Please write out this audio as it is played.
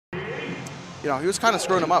you know, he was kind of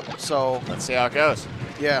screwing him up. So let's see how it goes.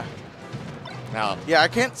 Yeah. Now. Yeah, I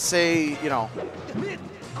can't say, you know,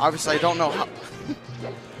 obviously I don't know how.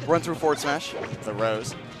 Run through forward smash. The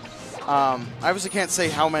Rose. I obviously can't say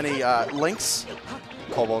how many links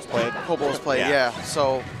Colbol's played. Colbol's played, yeah.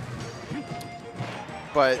 So,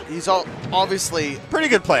 but he's obviously pretty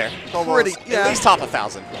good player. Pretty, yeah. At least top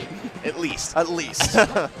 1,000. At least. At least.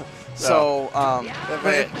 So,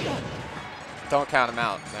 don't count him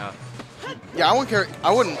out. No. Yeah, I wouldn't care.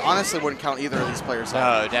 I honestly wouldn't count either of these players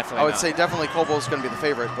out. No, definitely. I would say definitely Colbol's going to be the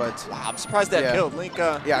favorite, but wow, I'm surprised that killed Link.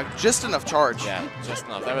 Yeah, just enough charge. Yeah, just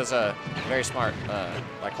enough. That was very smart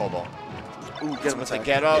by Colbol. Ooh, get him with the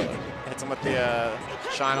get up. Hits him with the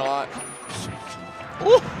shine a lot.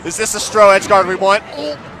 Ooh. Is this a Stro edge guard we want?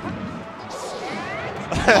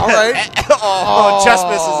 All right. Just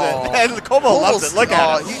misses it. And Colbol loves it. Look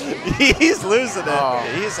at him. He's losing it. Oh.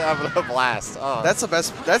 He's having a blast. Oh. That's the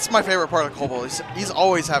best. That's my favorite part of Colbol. He's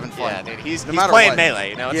always having fun. Yeah, dude. He's no playing what.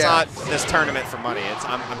 Melee. You know, it's not this tournament for money. It's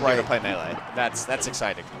I'm here to play Melee. That's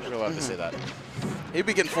exciting. I really love to see that. He'd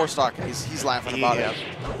be getting 4 stock, and he's laughing about it.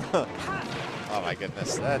 Oh my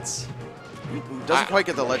goodness, that's. Doesn't quite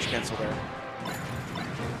get the ledge cancel there.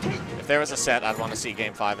 If there was a set I'd want to see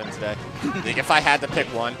Game 5 in today, like if I had to pick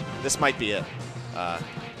one, this might be it.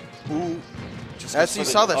 Ooh. As you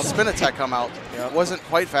saw that spin attack come out, it wasn't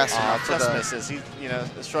quite fast enough. Just misses. He, you know,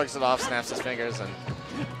 shrugs it off, snaps his fingers, and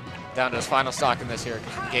down to his final stock in this here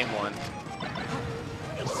Game 1.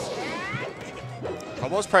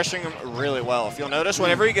 Colbol's pressuring him really well. If you'll notice,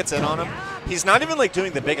 whenever he gets in on him, he's not even like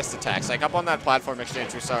doing the biggest attacks. Like up on that platform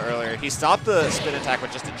exchange we saw earlier, he stopped the spin attack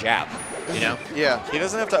with just a jab. You know? Yeah. He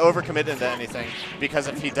doesn't have to overcommit into anything, because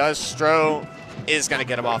if he does, Stro is going to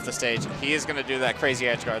get him off the stage. He is going to do that crazy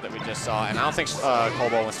edge guard that we just saw, and I don't think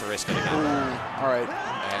Colbol wants to risk it again. All right.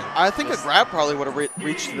 And I think a grab probably would have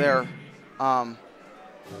reached there. I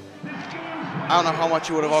don't know how much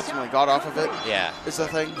he would have ultimately got off of it. Yeah. Is the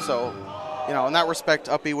thing. So, you know, in that respect,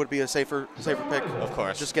 up B would be a safer pick. Of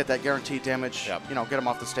course. Just get that guaranteed damage. Yep. You know, get him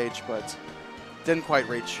off the stage, but didn't quite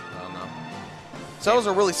reach. I don't know. So that was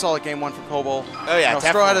a really solid Game 1 for Colbol. Oh yeah, you know,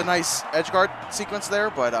 Stro had a nice edge guard sequence there,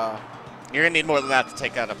 but you're gonna need more than that to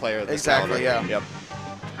take out a player of this caliber. Yeah. Yep.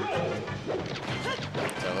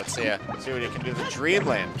 So let's see what he can do. The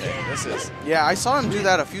Dreamland thing. This is. Yeah, I saw him do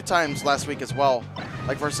that a few times last week as well,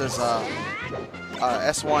 like versus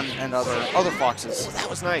S1 and other Foxes. That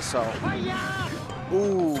was nice. So.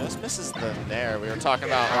 Ooh. Just misses the nair. We were talking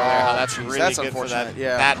about earlier how that's really good for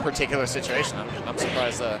that particular situation. I'm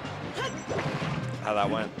surprised how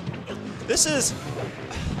that went. This is.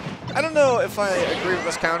 I don't know if I agree with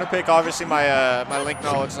this counter pick. Obviously, my Link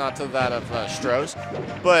knowledge is not to that of Stro's,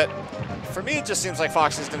 but for me, it just seems like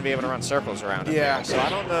Fox is going to be able to run circles around him. Yeah. Here, so I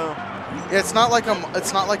don't know. It's not like a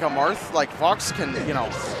Marth. Like Fox can, you know.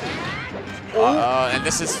 And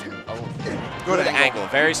this is good angle.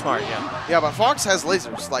 Very smart. Yeah. Yeah, but Fox has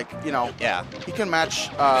lasers. Like, you know. Yeah. He can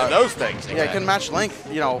match those things. Yeah, he can match length.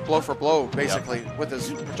 You know, blow for blow, basically, with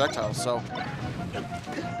his projectiles. So.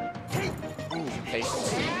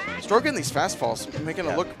 Patience. Stro getting these fast falls, making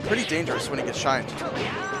it look pretty dangerous when he gets shined.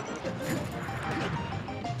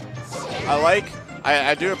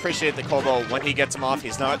 I do appreciate the Colbol when he gets him off,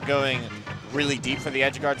 he's not going really deep for the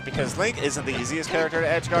edge guards, because Link isn't the easiest character to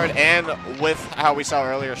edge guard, and with how we saw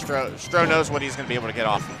earlier, Stro knows what he's going to be able to get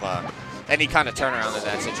off of any kind of turnaround in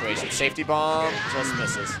that situation. Safety bomb just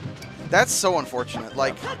misses. That's so unfortunate.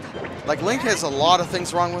 Like Link has a lot of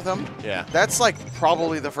things wrong with him. Yeah. That's like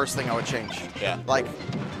probably the first thing I would change. Yeah. Like,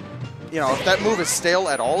 you know, if that move is stale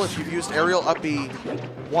at all, if you've used aerial up B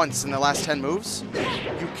once in the last 10 moves,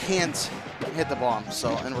 you can't hit the bomb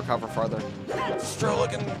and recover farther. Stro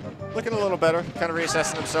looking a little better, kind of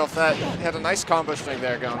reassessing himself. That he had a nice combo string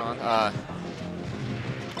there going on.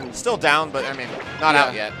 Still down, but I mean, not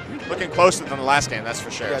out yet. Looking closer than the last game, that's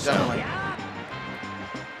for sure. Yeah, definitely.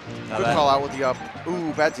 Good call out with the up.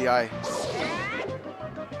 Ooh, bad DI.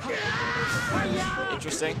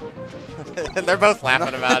 Interesting. And they're both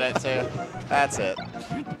laughing about it, too. That's it.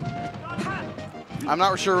 I'm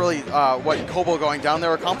not sure really what Colbol going down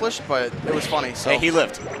there accomplished, but it was funny. So hey, he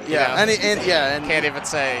lived. Yeah, you know? and can't even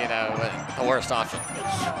say, you know, the worst option.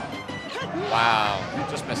 Wow,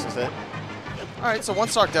 just misses it. All right, so 1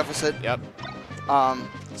 stock deficit. Yep.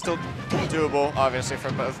 Still doable, obviously, for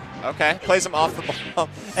both. Okay, plays him off the bomb.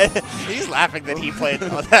 He's laughing that he played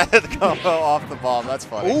that combo off the bomb. That's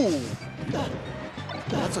funny. Ooh.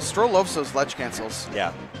 That's a Stro loves those ledge cancels.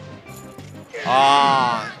 Yeah.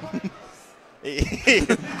 Ah. How did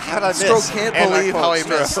I miss? Stro can't believe how he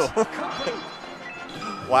missed.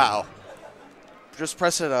 Wow. Just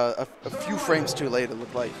press it a few frames too late, it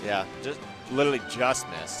looked like. Yeah, literally just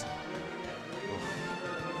missed.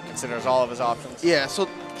 Considers all of his options. Yeah, so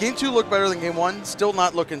game 2 looked better than game 1. Still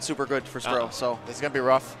not looking super good for Stro. So this is going to be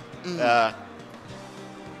rough.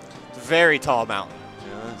 Very tall mountain.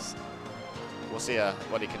 Yes. We'll see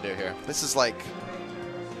what he can do here. This is like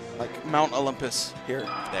Mount Olympus here.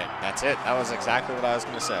 That's it. That was exactly what I was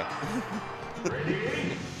going to say.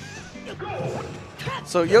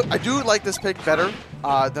 So I do like this pick better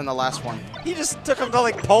than the last one. He just took them to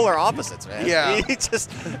like polar opposites, man. Yeah. He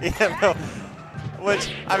just,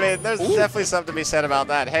 which, I mean, there's definitely something to be said about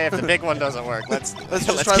that. Hey, if the big one doesn't work, let's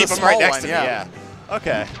try keep the him right small next one, to me. Yeah.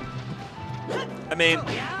 Okay. I mean,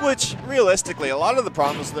 which realistically, a lot of the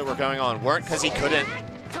problems that were going on weren't because he couldn't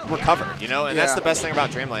recover, and that's the best thing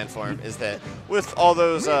about Dreamland for him is that with all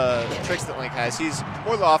those tricks that Link has, he's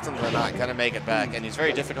more often than not going to make it back, and he's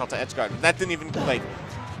very difficult to edge guard. That didn't even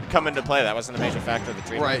come into play. That wasn't a major factor of the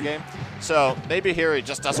Dreamland game. So maybe here he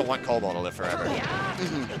just doesn't want Colbol to live forever.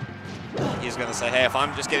 He's going to say, hey, if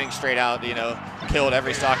I'm just getting straight out, killed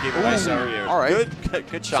every stock even by Soryu. All right.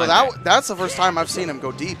 Good shot. So that's the first time I've seen him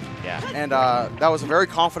go deep. Yeah. And that was a very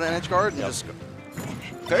confident edge guard. And just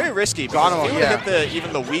very risky. Got him. If he hit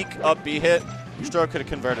even the weak up B hit, Stro could have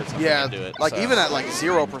converted something into it. Even at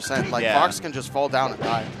 0%, Fox can just fall down and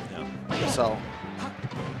die. Yeah. So.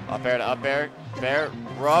 Up air to up air.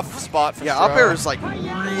 Rough spot for Stro. Up air is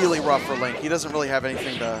really rough for Link. He doesn't really have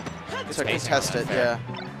anything to contest it. Yeah.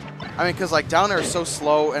 I mean, because down air is so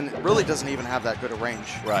slow and it really doesn't even have that good a range.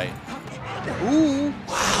 Right. Ooh.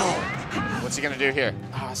 Wow. What's he going to do here?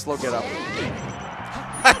 Slow get up.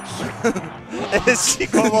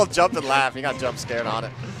 Colbol jumped and laughed. He got jump scared on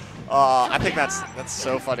it. I think that's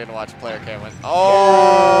so funny to watch a player cam win. Oh,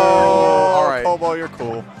 all right. Colbol, you're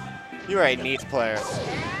cool. You're a neat player.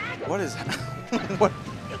 What is that? What?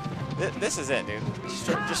 This is it, dude.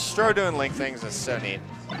 Just Stro doing Link things is so neat.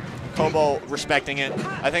 Colbol respecting it.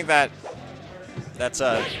 I think that's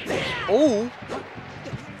a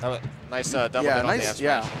nice double hit on the S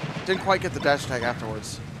smash. Didn't quite get the dash tag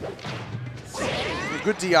afterwards.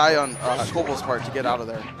 Good DI on Colbol's part to get out of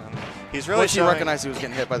there. He's really he recognized he was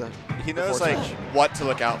getting hit by the. He knows what to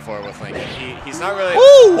look out for with Link. He's not really.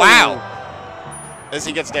 Ooh! Wow. As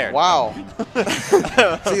he gets dared. Wow.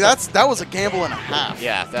 See, that was a gamble and a half.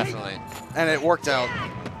 Yeah, definitely. And it worked out.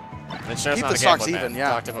 Keep the stocks even, yeah.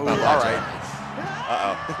 Talk to him about that. All right.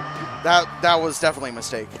 Uh-oh. That was definitely a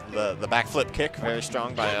mistake. The backflip kick, very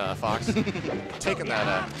strong by Fox. Taking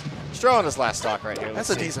that Stro on his last stock right here. That's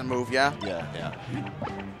a decent move, yeah. Yeah.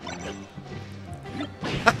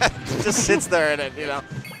 Just sits there and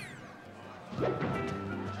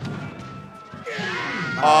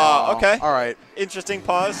okay. All right. Interesting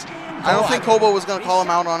pause. I don't think Colbol was going to call him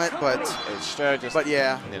out on it, but Stro just,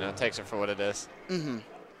 yeah. Takes it for what it is.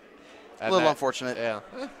 A little unfortunate. Yeah.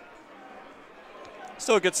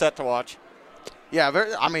 Still a good set to watch. Yeah,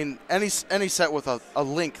 I mean, any set with a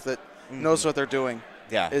Link that knows what they're doing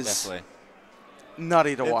is definitely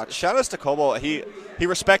nutty to watch. Shout-outs to Colbol. He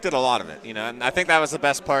respected a lot of it, and I think that was the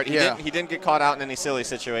best part. He didn't get caught out in any silly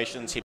situations. He